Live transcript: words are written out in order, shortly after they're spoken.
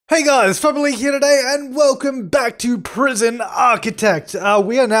Hey guys, Flabaliki here today, and welcome back to Prison Architect.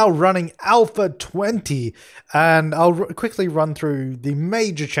 We are now running Alpha 20, and I'll quickly run through the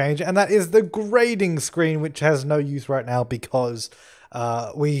major change, and that is the grading screen, which has no use right now because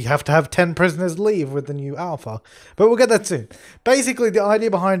we have to have 10 prisoners leave with the new Alpha. But we'll get that soon. Basically, the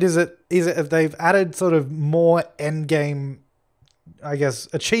idea behind is that they've added sort of more endgame, I guess,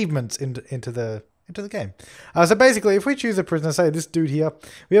 achievements into the game. So basically, if we choose a prisoner, say this dude here,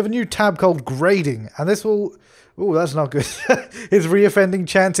 we have a new tab called grading, and this will... Oh, that's not good. His reoffending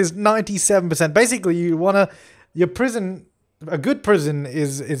chance is 97%. Basically, you want to... Your prison... A good prison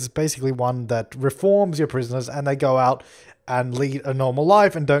is basically one that reforms your prisoners and they go out and lead a normal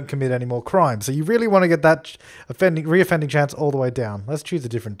life and don't commit any more crimes. So you really want to get that reoffending chance all the way down. Let's choose a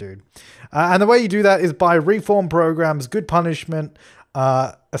different dude. And the way you do that is by reform programs, good punishment,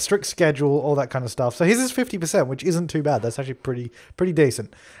 a strict schedule, all that kind of stuff. So his is 50%, which isn't too bad. That's actually pretty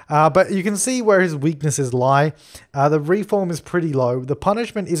decent. But you can see where his weaknesses lie. The reform is pretty low. The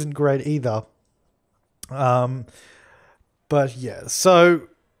punishment isn't great either. But yeah, so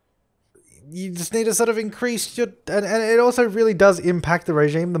you just need to sort of increase your... And it also really does impact the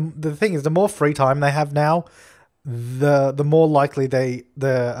regime. The thing is, the more free time they have now, the more likely the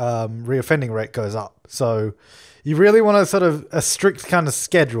reoffending rate goes up. So you really want to sort of a strict kind of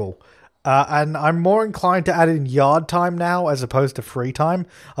schedule. And I'm more inclined to add in yard time now as opposed to free time.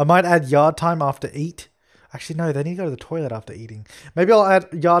 I might add yard time after eat. Actually, no, they need to go to the toilet after eating. Maybe I'll add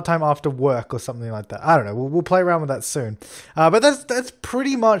yard time after work or something like that. I don't know. We'll play around with that soon. But that's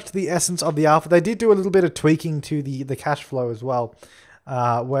pretty much the essence of the Alpha. They did do a little bit of tweaking to the cash flow as well,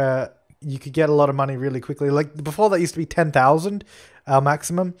 where you could get a lot of money really quickly. Like before, that used to be 10,000 our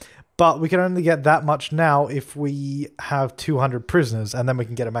maximum. But we can only get that much now if we have 200 prisoners, and then we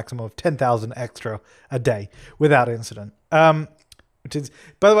can get a maximum of 10,000 extra a day without incident. Which is,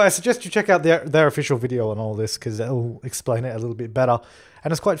 by the way, I suggest you check out their official video on all this because it'll explain it a little bit better,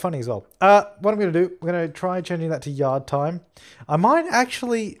 and it's quite funny as well. What I'm going to do, we're going to try changing that to yard time. I might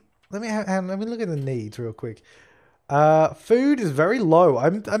actually let me look at the needs real quick. Food is very low.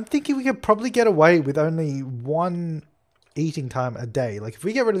 I'm thinking we could probably get away with only one eating time a day. Like if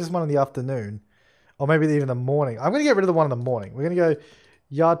we get rid of this one in the afternoon, or maybe even the morning. I'm going to get rid of the one in the morning. We're going to go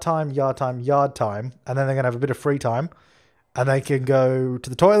yard time, yard time, yard time, and then they're going to have a bit of free time. And they can go to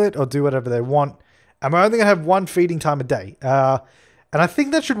the toilet or do whatever they want. And we're only going to have one feeding time a day. And I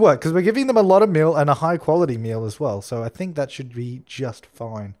think that should work because we're giving them a lot of meal and a high quality meal as well. So I think that should be just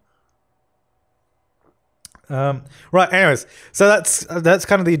fine. Right, anyways. So that's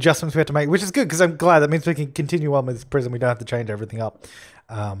kind of the adjustments we have to make, which is good because I'm glad. That means we can continue on with this prison. We don't have to change everything up.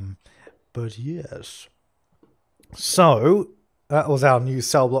 But yes. So that was our new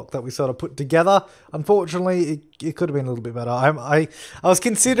cell block that we sort of put together. Unfortunately, it could have been a little bit better. I was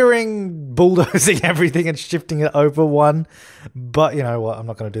considering bulldozing everything and shifting it over one, but you know what? I'm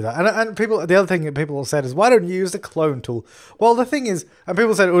not going to do that. And people, the other thing that people said is, why don't you use the clone tool? Well, the thing is, and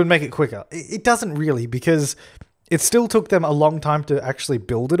people said it would make it quicker. It doesn't really, because it still took them a long time to actually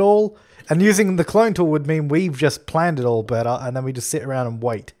build it all. And using the clone tool would mean we've just planned it all better, and then we just sit around and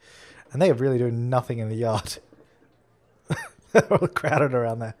wait. And they are really doing nothing in the yard. They're all crowded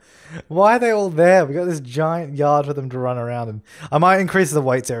around there. Why are they all there? We got this giant yard for them to run around in. I might increase the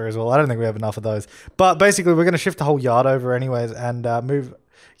weights area as well. I don't think we have enough of those. But basically, we're going to shift the whole yard over anyways and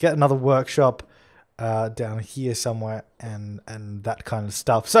get another workshop down here somewhere and that kind of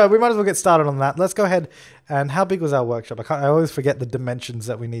stuff. So we might as well get started on that. Let's go ahead. And how big was our workshop? I always forget the dimensions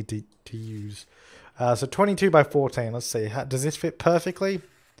that we need to use. So 22 by 14. Let's see. Does this fit perfectly?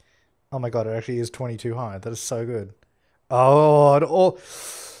 Oh my god, it actually is 22 high. That is so good. Oh,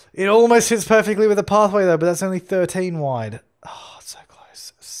 it almost fits perfectly with the pathway though, but that's only 13 wide. Oh, so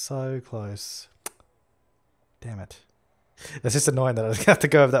close. So close. Damn it. It's just annoying that I have to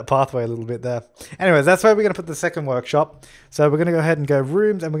go over that pathway a little bit there. Anyways, that's where we're going to put the second workshop. So we're going to go ahead and go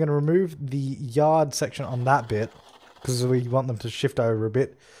rooms, and we're going to remove the yard section on that bit because we want them to shift over a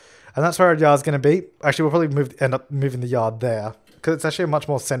bit. And that's where our yard's going to be. Actually, we'll probably end up moving the yard there because it's actually a much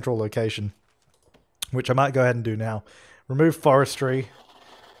more central location, which I might go ahead and do now. Remove forestry,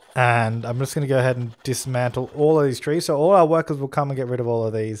 and I'm just going to go ahead and dismantle all of these trees. So all our workers will come and get rid of all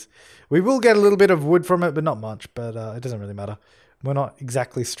of these. We will get a little bit of wood from it, but not much. But it doesn't really matter. We're not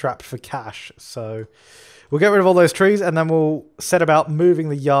exactly strapped for cash. So we'll get rid of all those trees, and then we'll set about moving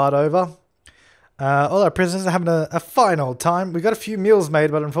the yard over. All our prisoners are having a fine old time. We've got a few meals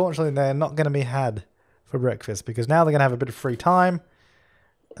made, but unfortunately they're not going to be had for breakfast because now they're going to have a bit of free time.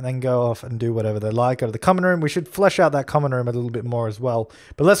 and then go off and do whatever they like. Go to the common room. We should flesh out that common room a little bit more as well.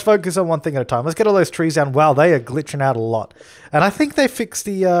 But let's focus on one thing at a time. Let's get all those trees down. Wow, they are glitching out a lot. And I think they fixed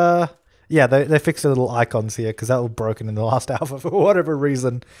the... yeah, they fixed the little icons here because that was broken in the last alpha for whatever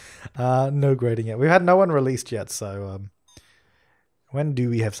reason. No grading yet. We've had no one released yet, so... when do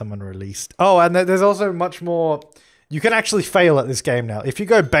we have someone released? Oh, and there's also much more... You can actually fail at this game now. If you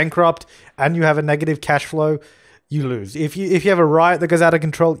go bankrupt and you have a negative cash flow, you lose. If you have a riot that goes out of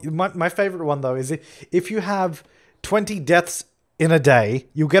control... My favorite one, though, is if you have 20 deaths in a day,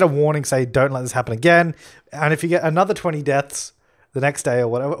 you'll get a warning say, don't let this happen again. And if you get another 20 deaths the next day or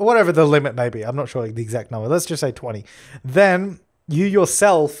whatever the limit may be, I'm not sure the exact number, let's just say 20, then you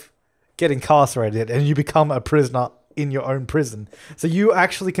yourself get incarcerated and you become a prisoner in your own prison. So you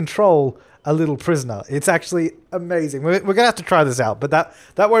actually control a little prisoner. It's actually amazing. We're going to have to try this out, but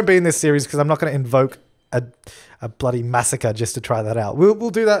that won't be in this series because I'm not going to invoke a bloody massacre just to try that out. We'll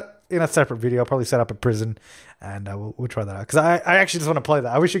do that in a separate video. I'll probably set up a prison and we'll try that out because I actually just want to play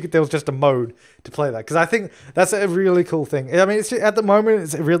that. I wish there was just a mode to play that because I think that's a really cool thing. I mean, at the moment,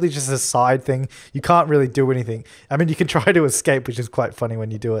 it's really just a side thing. You can't really do anything. I mean, you can try to escape, which is quite funny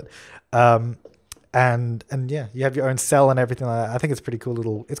when you do it. And yeah, you have your own cell and everything like that. I think it's pretty cool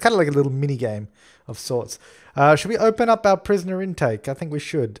little... It's kind of like a little mini game of sorts. Should we open up our prisoner intake? I think we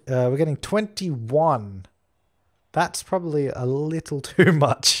should. We're getting 21. That's probably a little too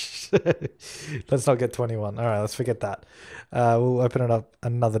much. Let's not get 21. All right, let's forget that. We'll open it up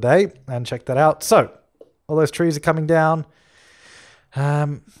another day and check that out. So, all those trees are coming down.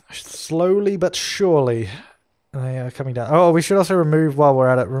 Slowly but surely... They are coming down. Oh, we should also remove, while we're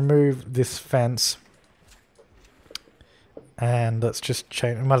at it, remove this fence. And let's just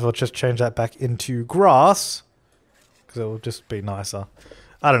change, we might as well just change that back into grass. Because it will just be nicer.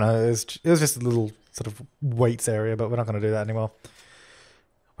 I don't know, it was just a little sort of weights area, but we're not going to do that anymore.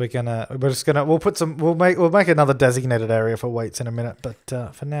 We'll make another designated area for weights in a minute.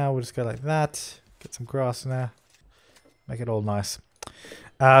 But for now, we'll just go like that. Get some grass in there. Make it all nice.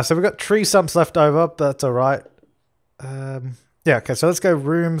 So we've got tree stumps left over, but that's all right. Yeah, okay, so let's go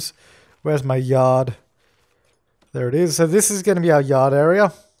rooms. Where's my yard? There it is. So this is going to be our yard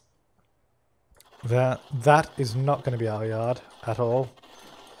area. That is not going to be our yard at all.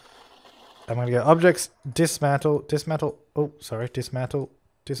 I'm going to go objects, dismantle, dismantle all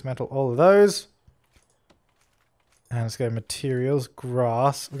of those. And let's go materials,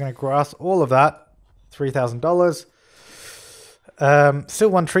 grass. We're going to grass all of that. $3,000. Still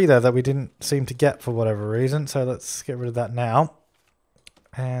one tree there that we didn't seem to get for whatever reason, so let's get rid of that now.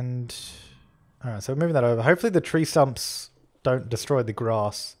 And alright, so we're moving that over. Hopefully the tree stumps don't destroy the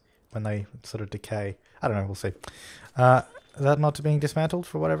grass when they sort of decay. I don't know, we'll see. Is that not being dismantled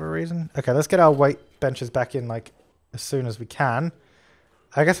for whatever reason? Okay, let's get our weight benches back in like as soon as we can.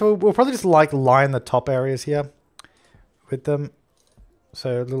 I guess we'll probably just like line the top areas here with them.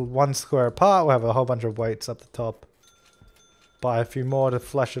 So a little 1 square apart, we'll have a whole bunch of weights up the top. Buy a few more to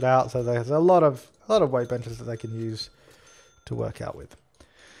flesh it out, so there's a lot of weight benches that they can use to work out with.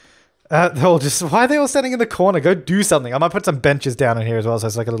 They're all just... Why are they all standing in the corner? Go do something. I might put some benches down in here as well, so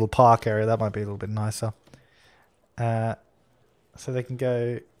it's like a little park area. That might be a little bit nicer. So they can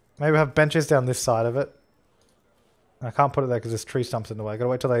go... Maybe have benches down this side of it. I can't put it there because there's tree stumps in the way. I've got to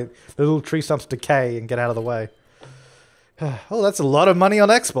wait till the little tree stumps decay and get out of the way. Oh, that's a lot of money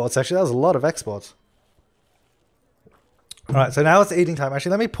on exports, actually. That was a lot of exports. Alright, so now it's eating time. Actually,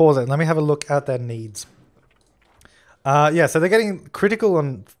 let me pause it and let me have a look at their needs. Yeah, so they're getting critical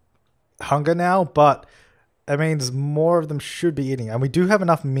on hunger now, but it means more of them should be eating. And we do have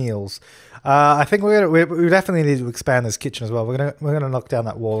enough meals. I think we definitely need to expand this kitchen as well. We're gonna knock down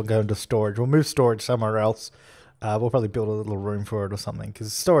that wall and go into storage. We'll move storage somewhere else. We'll probably build a little room for it or something,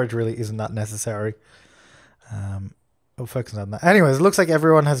 because storage really isn't that necessary. We'll focus on that. Anyways, it looks like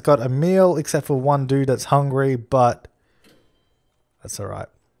everyone has got a meal except for one dude that's hungry, but... That's alright.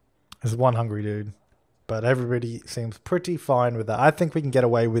 There's one hungry dude. But everybody seems pretty fine with that. I think we can get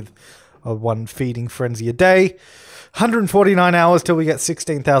away with one feeding frenzy a day. 149 hours till we get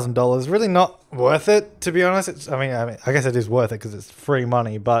 $16,000. Really not worth it, to be honest. I guess it is worth it because it's free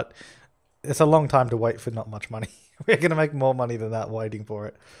money, but it's a long time to wait for not much money. We're going to make more money than that waiting for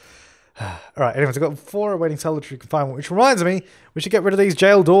it. Alright, anyways, I've got 4 awaiting solitary confinement, which reminds me, we should get rid of these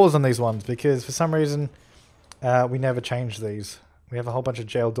jail doors on these ones, because for some reason, we never changed these. We have a whole bunch of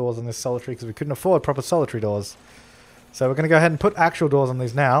jail doors on this solitary because we couldn't afford proper solitary doors. So we're going to go ahead and put actual doors on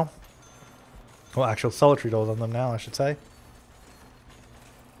these now. Well, actual solitary doors on them now, I should say.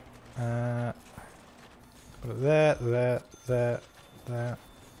 Put it there,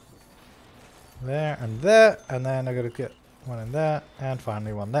 and there. And then I've got to get one in there, and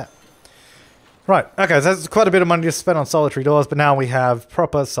finally one there. Right, okay, so that's quite a bit of money to spend on solitary doors, but now we have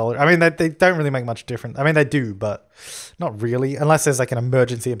proper solitary... I mean, they don't really make much difference. I mean, they do, but not really, unless there's like an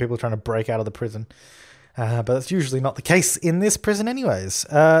emergency and people are trying to break out of the prison. But that's usually not the case in this prison anyways.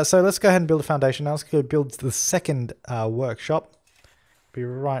 So let's go ahead and build a foundation now. Let's go build the second workshop. Be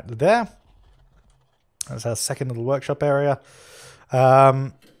right there. That's our second little workshop area.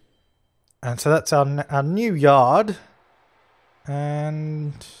 And so that's our new yard.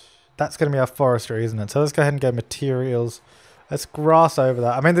 And that's going to be our forestry, isn't it? So let's go ahead and go materials. Let's grass over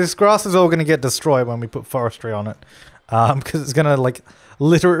that. I mean, this grass is all going to get destroyed when we put forestry on it. Because it's going to like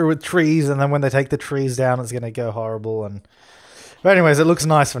litter it with trees, and then when they take the trees down, it's going to go horrible. But anyways, it looks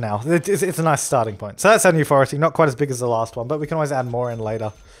nice for now. It's a nice starting point. So that's our new forestry. Not quite as big as the last one, but we can always add more in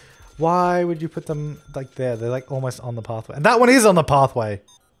later. Why would you put them like there? They're like almost on the pathway. And that one is on the pathway.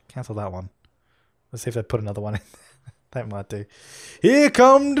 Cancel that one. Let's see if they put another one in. That might do. Here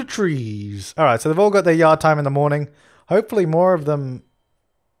come the trees. All right, so they've all got their yard time in the morning. Hopefully more of them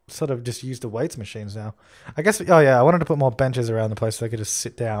sort of just use the weights machines now. I guess, oh yeah, I wanted to put more benches around the place so they could just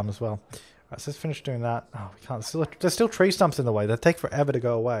sit down as well. All right, so let's finish doing that. Oh, we can't. There's still tree stumps in the way. They take forever to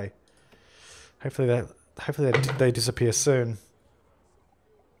go away. Hopefully they disappear soon.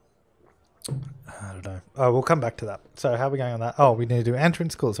 I don't know. Oh, we'll come back to that. So how are we going on that? Oh, we need to do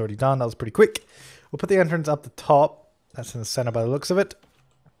entrance. Cool, it's already done. That was pretty quick. We'll put the entrance up the top. That's in the center by the looks of it.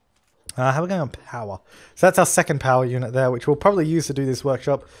 How are we going on power? So that's our second power unit there, which we'll probably use to do this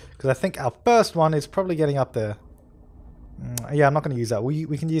workshop, because I think our first one is probably getting up there. Yeah, I'm not going to use that. We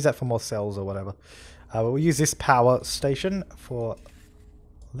can use that for more cells or whatever. But we'll use this power station for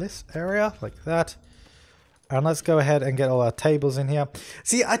this area, like that. And let's go ahead and get all our tables in here.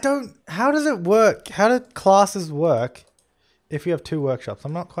 See, how does it work? How do classes work if you have two workshops?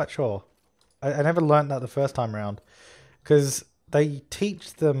 I'm not quite sure. I never learned that the first time around. Because they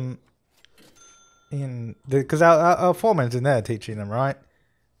teach them in... Because our foreman's in there teaching them, right?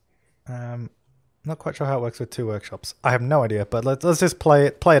 Not quite sure how it works with two workshops. I have no idea, but let's just play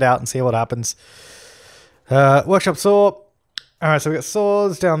it out and see what happens. Workshop saw. Alright, so we got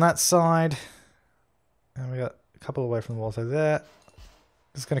saws down that side. And we got a couple away from the wall, so there.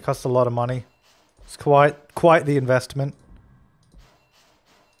 It's going to cost a lot of money. It's quite the investment.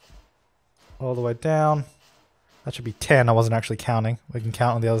 All the way down. That should be 10. I wasn't actually counting. We can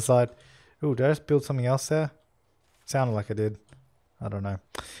count on the other side. Ooh, did I just build something else there? Sounded like I did. I don't know.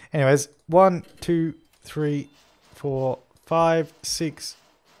 Anyways, 1, 2, 3, 4, 5, 6,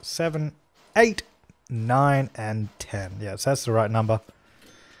 7, 8, 9, and 10. Yeah, so that's the right number.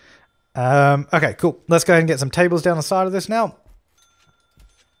 Okay, cool. Let's go ahead and get some tables down the side of this now.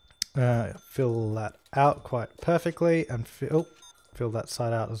 Fill that out quite perfectly, and fill that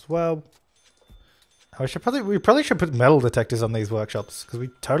side out as well. We probably should put metal detectors on these workshops, because we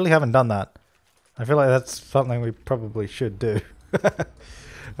totally haven't done that. I feel like that's something we probably should do.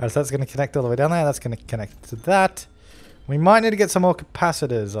 Alright, so that's going to connect all the way down there. That's going to connect to that. We might need to get some more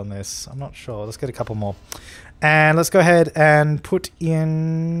capacitors on this. I'm not sure. Let's get a couple more. And let's go ahead and put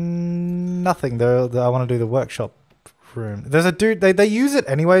in nothing. I want to do the workshop room. There's a dude, they use it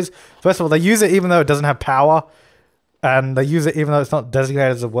anyways. First of all, they use it even though it doesn't have power. And they use it even though it's not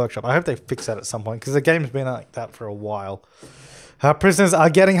designated as a workshop. I hope they fix that at some point, because the game's been like that for a while. Our prisoners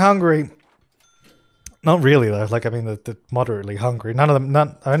are getting hungry. Not really though. Like, I mean, they're moderately hungry. None of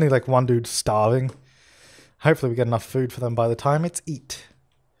them, only like one dude starving. Hopefully we get enough food for them by the time it's eat.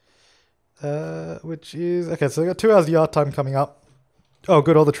 Which is... Okay, so we got 2 hours of yard time coming up. Oh,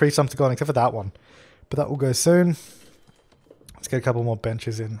 good. All the tree stumps are gone except for that one. But that will go soon. Let's get a couple more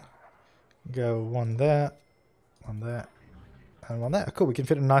benches in. Go one there. One there. And one there. Cool, we can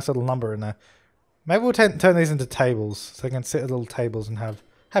fit a nice little number in there. Maybe we'll turn these into tables. So they can sit at little tables and have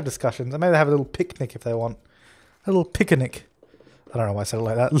discussions. And maybe they have a little picnic if they want. A little picnic. I don't know why I said it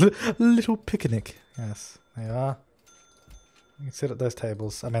like that. Little picnic. Yes, there you are. You can sit at those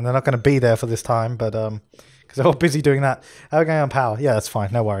tables. I mean, they're not going to be there for this time, but because they're all busy doing that. How are we going on power? Yeah, that's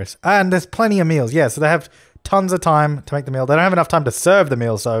fine. No worries. And there's plenty of meals. Yeah, so they have tons of time to make the meal. They don't have enough time to serve the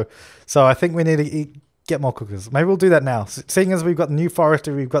meal, so I think we need to get more cookers. Maybe we'll do that now. Seeing as we've got the new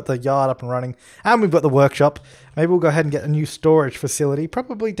forestry, we've got the yard up and running, and we've got the workshop, maybe we'll go ahead and get a new storage facility,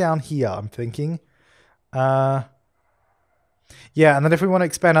 probably down here, I'm thinking. Yeah, and then if we want to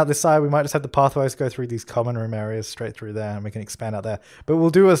expand out this side, we might just have the pathways go through these common room areas straight through there, and we can expand out there. But we'll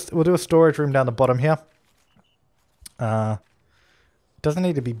do a storage room down the bottom here. Doesn't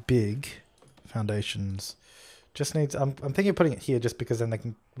need to be big. Foundations. Just needs. I'm thinking of putting it here just because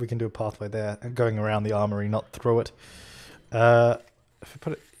then we can do a pathway there and going around the armory, not through it. If we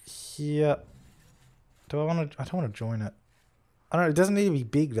put it here, I don't want to join it. I don't know, it doesn't need to be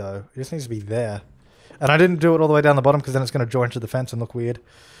big though. It just needs to be there. And I didn't do it all the way down the bottom because then it's going to join to the fence and look weird.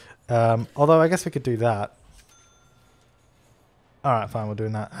 Although I guess we could do that. Alright, fine, we're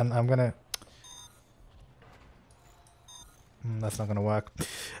doing that. And I'm going to... that's not going to work.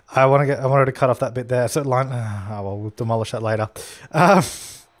 I wanted to cut off that bit there. So line... oh, well, we'll demolish that later.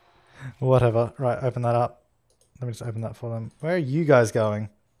 Whatever. Right, open that up. Let me just open that for them. Where are you guys going?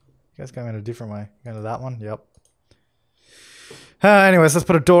 You guys going in a different way. Going to that one? Yep. Anyways, let's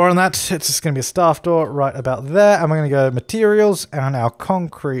put a door on that. It's just going to be a staff door right about there. And we're going to go materials and our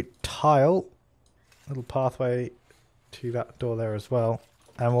concrete tile. Little pathway to that door there as well.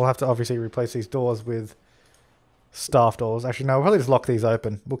 And we'll have to obviously replace these doors with staff doors. Actually, no, we'll probably just lock these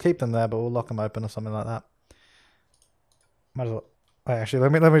open. We'll keep them there, but we'll lock them open or something like that. Might as well. Wait, actually,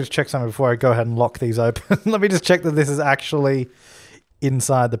 let me just check something before I go ahead and lock these open. Let me just check that this is actually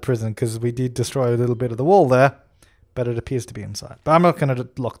inside the prison, because we did destroy a little bit of the wall there. But it appears to be inside. But I'm not going to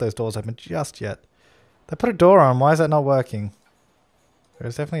lock those doors open just yet. They put a door on. Why is that not working?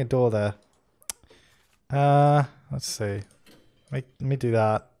 There's definitely a door there. Let's see. Let me do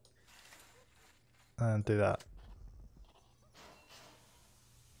that. And do that.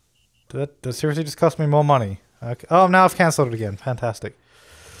 Does that seriously just cost me more money? Okay. Oh, now I've cancelled it again. Fantastic.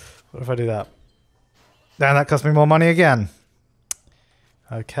 What if I do that? And that cost me more money again.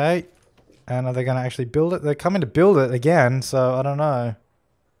 Okay. And are they going to actually build it? They're coming to build it again, so I don't know.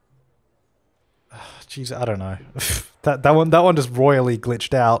 Jeez, I don't know. that one just royally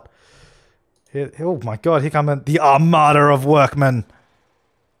glitched out. Oh my god, here come the armada of workmen.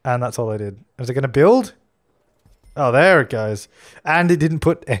 And that's all they did. Is it going to build? Oh, there it goes. And it didn't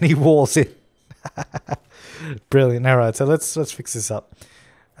put any walls in. Brilliant. All right, so let's fix this up.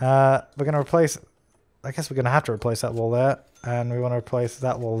 We're going to replace... I guess we're going to have to replace that wall there. And we want to replace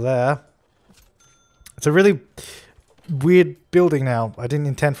that wall there. It's a really weird building now. I didn't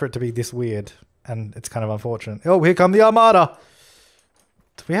intend for it to be this weird. And it's kind of unfortunate. Oh, here come the armada!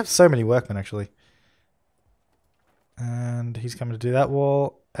 We have so many workmen, actually. And he's coming to do that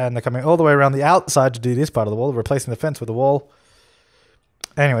wall. And they're coming all the way around the outside to do this part of the wall. Replacing the fence with the wall.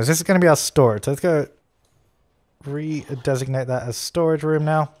 Anyways, this is going to be our storage. So let's go redesignate that as storage room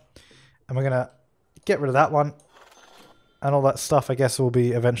now. And we're going to get rid of that one. And all that stuff, I guess, will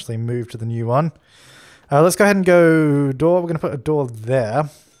be eventually moved to the new one. Let's go ahead and go door. We're going to put a door there.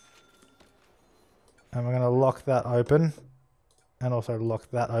 And we're going to lock that open. And also lock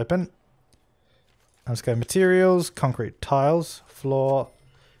that open. And let's go materials, concrete tiles, floor.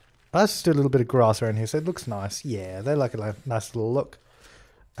 Let's just do a little bit of grass around here so it looks nice. Yeah, they like a nice little look.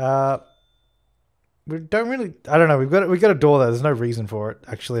 We don't really... I don't know. We've got a door there. There's no reason for it,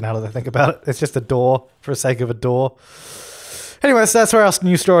 actually, now that I think about it. It's just a door for the sake of a door. Anyway, so that's where our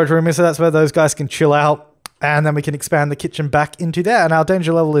new storage room is. So that's where those guys can chill out. And then we can expand the kitchen back into there. And our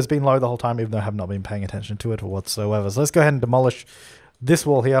danger level has been low the whole time, even though I have not been paying attention to it whatsoever. So let's go ahead and demolish this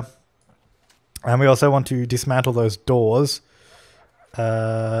wall here. And we also want to dismantle those doors.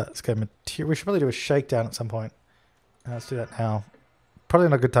 Let's go material. We should probably do a shakedown at some point. Let's do that now. Probably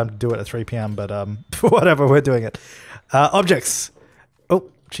not a good time to do it at 3 p.m. But whatever, we're doing it. Objects. Oh,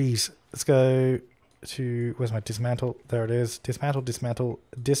 jeez. Let's go to... Where's my dismantle? There it is. Dismantle, dismantle,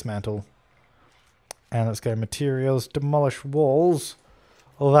 dismantle. And let's go materials, demolish walls,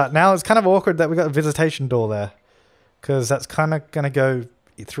 all that. Now it's kind of awkward that we got a visitation door there, because that's kind of going to go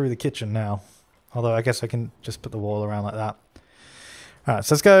through the kitchen now. Although I guess I can just put the wall around like that. All right,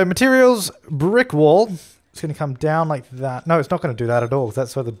 so let's go materials, brick wall. It's going to come down like that. No, it's not going to do that at all, because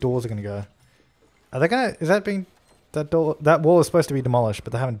that's where the doors are going to go. Are they going to... Is that being... That wall is supposed to be demolished,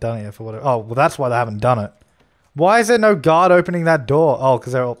 but they haven't done it yet for whatever... Oh, well, that's why they haven't done it. Why is there no guard opening that door? Oh,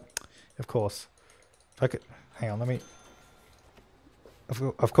 because they're all... Of course. If I could... Hang on, let me...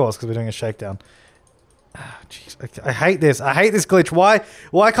 Of course, because we're doing a shakedown. Jeez, I hate this. I hate this glitch.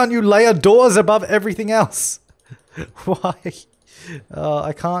 Why can't you layer doors above everything else? Why?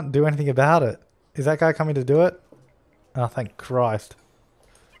 I can't do anything about it. Is that guy coming to do it? Oh, thank Christ.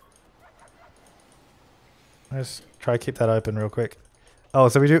 Let's try to keep that open real quick. Oh,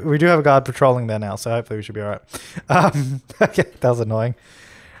 so we do have a guard patrolling there now, so hopefully we should be alright. Okay, that was annoying.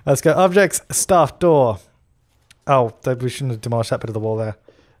 Let's go. Objects, stuff, door. Oh, we shouldn't have demolished that bit of the wall there.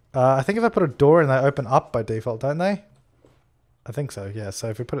 I think if I put a door in, they open up by default, don't they? I think so, yeah. So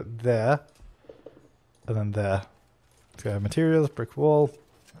if we put it there, and then there. Let's go materials, brick wall.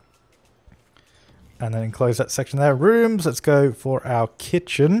 And then enclose that section there. Rooms, let's go for our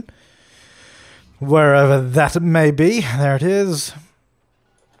kitchen. Wherever that may be. There it is.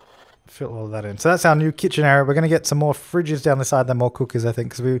 Fill all that in. So that's our new kitchen area. We're going to get some more fridges down the side, then more cookers, I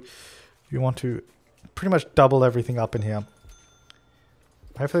think, because we want to pretty much double everything up in here.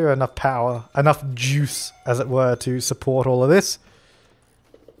 Hopefully we have enough power, enough juice, as it were, to support all of this.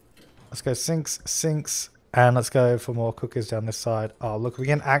 Let's go sinks, and let's go for more cookers down this side. Oh, look, we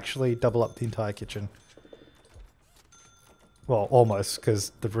can actually double up the entire kitchen. Well, almost,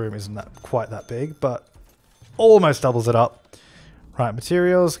 because the room isn't quite that big, but almost doubles it up. Right,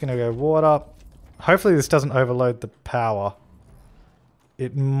 materials, gonna go water. Hopefully this doesn't overload the power.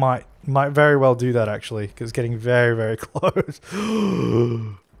 It might very well do that, actually, because it's getting very, very close.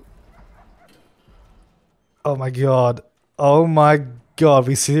 Oh my god. Oh my god,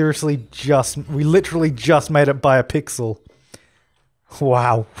 we literally just made it by a pixel.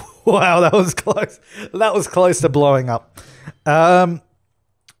 Wow. Wow, that was close. That was close to blowing up.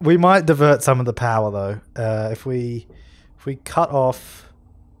 We might divert some of the power though. If we cut off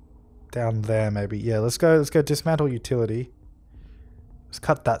down there maybe. Yeah, let's go dismantle utility. Let's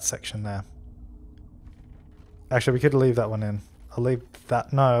cut that section there. Actually, we could leave that one in. I'll leave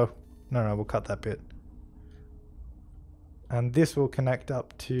that. No, we'll cut that bit. And this will connect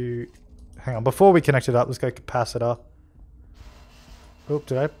up to... Hang on, before we connect it up, let's go capacitor. Oop,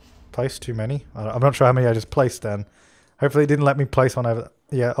 did I place too many? I'm not sure how many I just placed then. Hopefully it didn't let me place one over...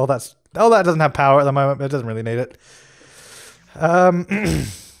 Yeah, oh, that doesn't have power at the moment, but it doesn't really need it.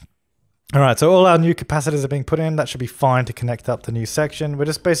 Alright, so all our new capacitors are being put in. That should be fine to connect up the new section. We're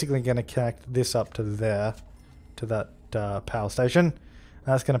just basically going to connect this up to there, to that power station. And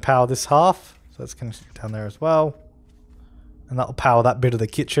that's going to power this half. So that's going to down there as well. And that will power that bit of the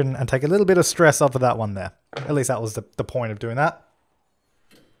kitchen and take a little bit of stress off of that one there. At least that was the point of doing that.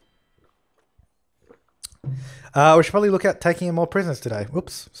 We should probably look at taking in more prisoners today.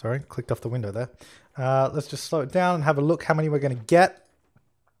 Whoops, sorry, clicked off the window there. Let's just slow it down and have a look how many we're going to get.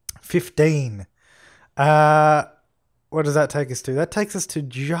 15. What does that take us to? That takes us to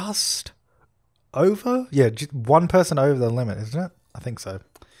just over? Yeah, just one person over the limit, isn't it? I think so.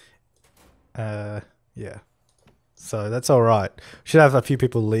 Yeah. So that's all right. Should have a few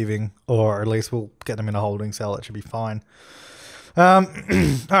people leaving, or at least we'll get them in a holding cell. It should be fine. All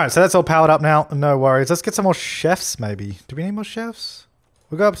right, so that's all powered up now. No worries. Let's get some more chefs, maybe. Do we need more chefs?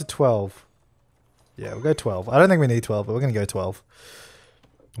 We'll go up to 12. Yeah, we'll go 12. I don't think we need 12, but we're going to go 12.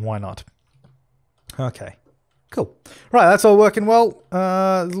 Why not? Okay. Cool. Right, that's all working well.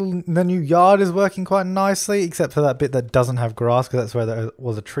 The new yard is working quite nicely, except for that bit that doesn't have grass, because that's where there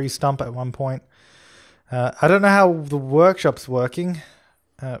was a tree stump at one point. I don't know how the workshop's working.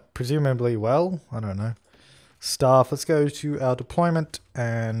 Presumably well. I don't know. Staff. Let's go to our deployment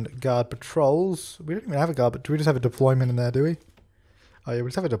and guard patrols. We don't even have a guard, but do we just have a deployment in there, do we? Oh yeah, we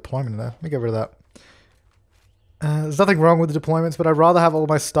just have a deployment in there. Let me get rid of that. There's nothing wrong with the deployments, but I'd rather have all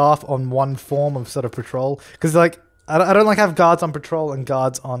my staff on one form of sort of patrol. Because, like, I don't like have guards on patrol and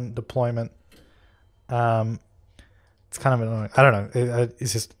guards on deployment. It's kind of annoying. I don't know.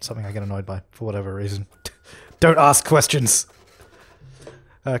 It's just something I get annoyed by for whatever reason. Don't ask questions.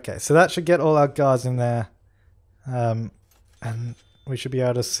 Okay, so that should get all our guards in there. And we should be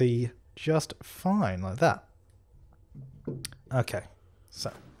able to see just fine like that. Okay,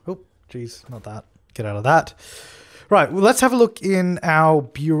 so... Oh, geez, not that. Get out of that. Right, well, let's have a look in our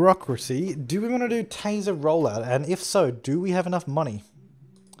bureaucracy. Do we want to do taser rollout? And if so, do we have enough money?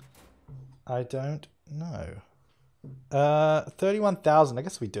 I don't know. 31,000. I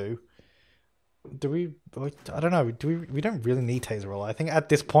guess we do. Do we? I don't know. Do we don't really need taser rollout. I think at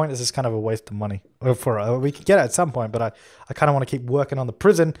this point, this is kind of a waste of money. Well, we could get it at some point, but I kind of want to keep working on the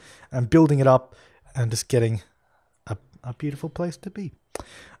prison and building it up and just getting a beautiful place to be.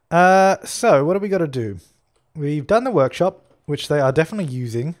 So what do we got to do? We've done the workshop, which they are definitely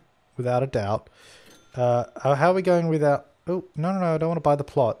using, without a doubt. How are we going without... Oh, no, I don't want to buy the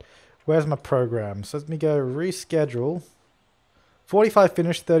plot. Where's my program? So let me go reschedule. 45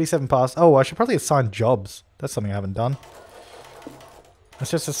 finished, 37 passed. Oh, I should probably assign jobs. That's something I haven't done.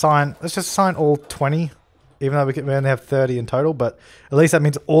 Let's just assign all 20, even though we only have 30 in total, but at least that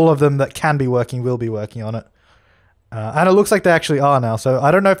means all of them that can be working will be working on it. And it looks like they actually are now. So I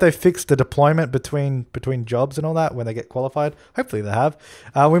don't know if they fixed the deployment between jobs and all that when they get qualified. Hopefully they have.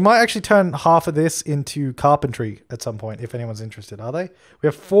 We might actually turn half of this into carpentry at some point if anyone's interested. Are they? We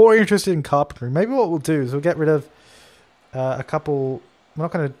have 4 interested in carpentry. Maybe what we'll do is we'll get rid of a couple. We're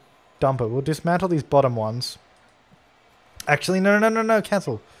not going to dump it. We'll dismantle these bottom ones. Actually, no.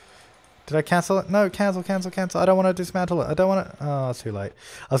 Cancel. Did I cancel it? No, cancel. I don't want to dismantle it. I don't want to... Oh, it's too late.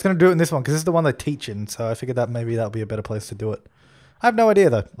 I was going to do it in this one because this is the one they teach in, so I figured that maybe that would be a better place to do it. I have no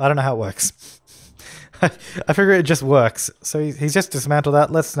idea, though. I don't know how it works. I figure it just works. So he's just dismantled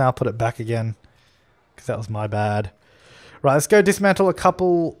that. Let's now put it back again because that was my bad. Right, let's go dismantle a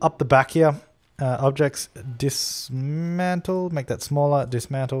couple up the back here. Objects, dismantle, make that smaller,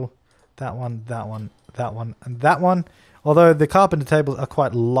 dismantle, that one, that one, that one, and that one. Although the carpenter tables are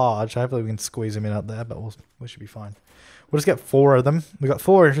quite large, hopefully we can squeeze them in up there, but we should be fine. We'll just get 4 of them. We've got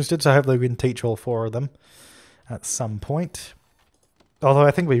 4 interested, so hopefully we can teach all 4 of them at some point. Although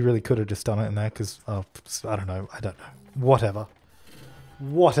I think we really could have just done it in there, because, oh, I don't know. Whatever.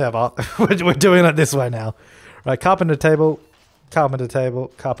 We're doing it this way now. Right, carpenter table, carpenter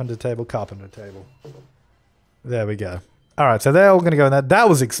table, carpenter table, carpenter table. There we go. Alright, so they're all going to go in there. That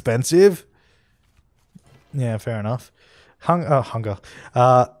was expensive. Yeah, fair enough. Hunger.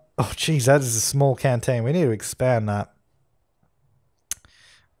 Oh, jeez, that is a small canteen. We need to expand that.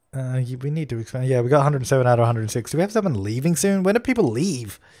 We need to expand. Yeah, we got 107 out of 106. Do we have someone leaving soon? When do people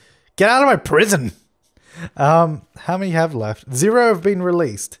leave? Get out of my prison! How many have left? 0 have been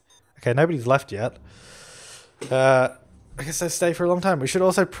released. Okay, nobody's left yet. I guess they stay for a long time. We should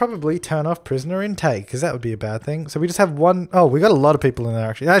also probably turn off prisoner intake, because that would be a bad thing. So we just have one... Oh, we got a lot of people in there,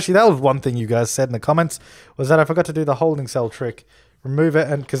 actually. Actually, that was one thing you guys said in the comments, was that I forgot to do the holding cell trick. Remove it,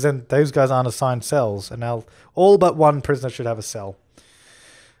 and because then those guys aren't assigned cells. And now all but one prisoner should have a cell.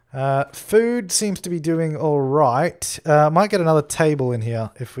 Food seems to be doing all right. Might get another table in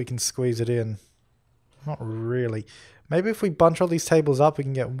here if we can squeeze it in. Not really. Maybe if we bunch all these tables up, we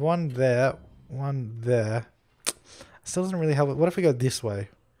can get one there, one there. Still doesn't really help it. What if we go this way?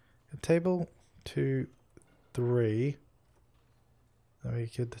 A table, 2, 3. Then we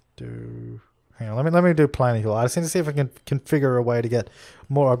could do... Hang on, let me do planning here. I just need to see if I can configure a way to get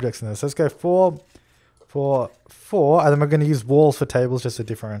more objects in this. So let's go 4, 4, 4, and then we're going to use walls for tables just to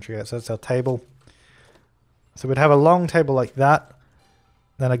differentiate. So that's our table. So we'd have a long table like that,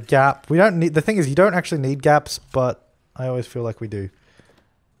 then a gap. We don't need... The thing is, you don't actually need gaps, but I always feel like we do.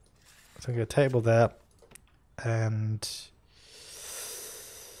 So we got a table there. And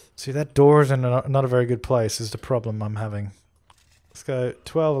see, that door is in not a very good place is the problem I'm having. Let's go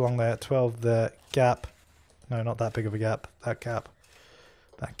 12 along there, 12 there, gap. No, not that big of a gap. That gap.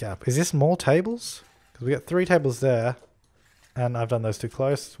 That gap. Is this more tables? Because we got 3 tables there. And I've done those too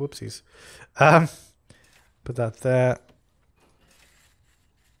close. Whoopsies. Put that there.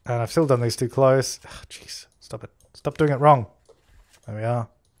 And I've still done these too close. Oh, jeez. Stop it. Stop doing it wrong. There we are.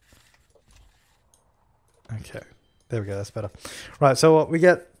 Okay, there we go, that's better. Right, so we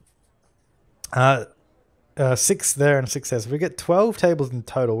get 6 there and 6 there. So we get 12 tables in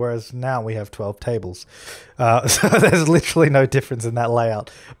total, whereas now we have 12 tables. So there's literally no difference in that layout.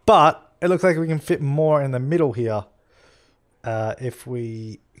 But it looks like we can fit more in the middle here. If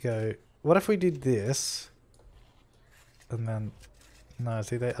we go... What if we did this? And then... No,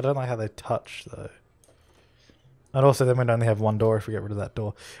 see, I don't like how they touch, though. And also then we'd only have one door if we get rid of that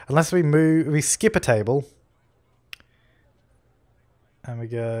door. Unless we skip a table... And we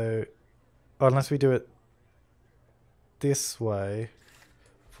go, oh, unless we do it this way,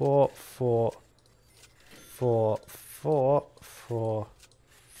 4, 4, 4, 4, 4,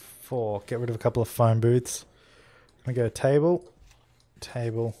 4. Get rid of a couple of phone booths. We go table,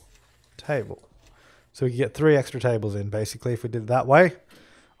 table, table. So we can get 3 extra tables in, basically, if we did it that way.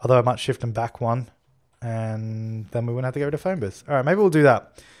 Although I might shift them back 1. And then we wouldn't have to get rid of phone booths. All right, maybe we'll do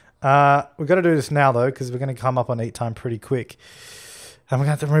that. We've got to do this now, though, because we're going to come up on eat time pretty quick. And we're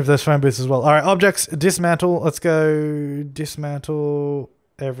going to have to remove those phone booths as well. All right, objects, dismantle. Let's go dismantle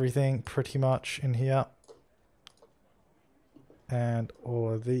everything pretty much in here. And,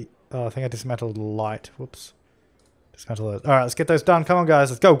 or the... Oh, I think I dismantled light. Whoops. Dismantle those. All right, let's get those done. Come on, guys.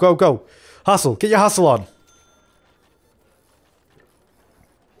 Let's go, go, go. Hustle. Get your hustle on.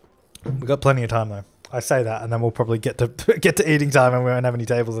 We've got plenty of time, though. I say that, and then we'll probably get to eating time and we won't have any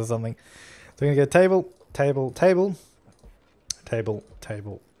tables or something. So we're going to go table, table, table. Table,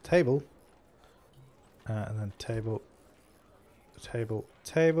 table, table. And then table, table,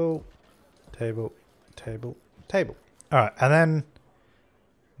 table, table, table, table. Alright, and then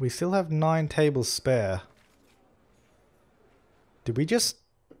we still have 9 tables spare. Did we just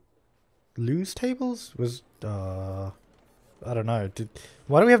lose tables? I don't know.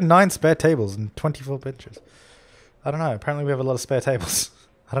 Why do we have 9 spare tables and 24 benches? I don't know. Apparently we have a lot of spare tables.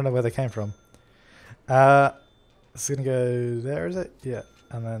 I don't know where they came from. It's going to go there, is it? Yeah.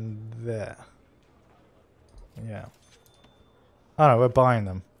 And then there. Yeah. Oh no, we're buying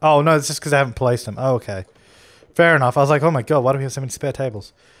them. Oh no, it's just because I haven't placed them. Oh, okay. Fair enough. I was like, oh my god, why do we have so many spare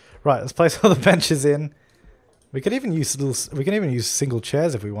tables? Right, let's place all the benches in. We could even use single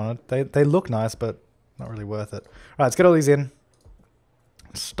chairs if we wanted. They look nice, but not really worth it. Right, let's get all these in.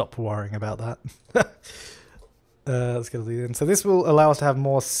 Stop worrying about that. Let's get all these in. So this will allow us to have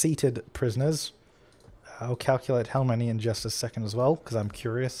more seated prisoners. I'll calculate how many in just a second as well, because I'm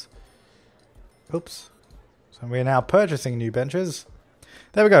curious. Oops. So we're now purchasing new benches.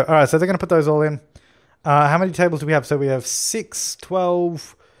 There we go. All right, so they're going to put those all in. How many tables do we have? So we have 6,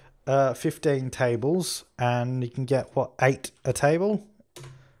 12, 15 tables. And you can get, what, 8 a table?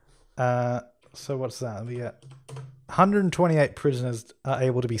 So what's that? We get 128 prisoners are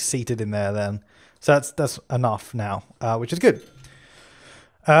able to be seated in there then. So that's enough now, which is good.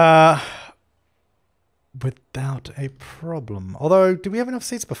 Without a problem. Although, did we have enough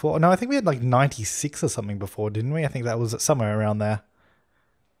seats before? No, I think we had like 96 or something before, didn't we? I think that was somewhere around there.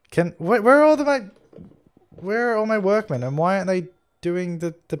 Where are all my workmen, and why aren't they doing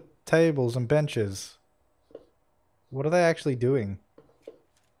the tables and benches? What are they actually doing?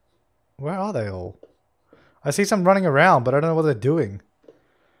 Where are they all? I see some running around, but I don't know what they're doing.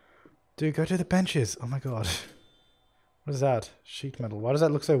 Dude, go to the benches. Oh my god. What is that? Sheet metal. Why does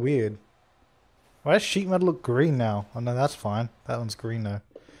that look so weird? Why does sheet metal look green now? Oh no, that's fine. That one's green though.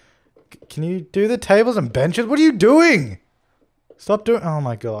 Can you do the tables and benches? What are you doing? Stop doing... Oh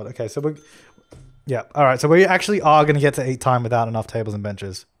my god. Okay, so we're... Yeah, alright. So we actually are going to get to 8 time without enough tables and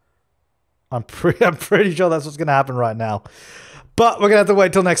benches. I'm pretty sure that's what's going to happen right now. But we're going to have to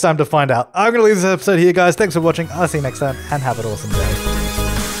wait till next time to find out. I'm going to leave this episode here, guys. Thanks for watching. I'll see you next time, and have an awesome day.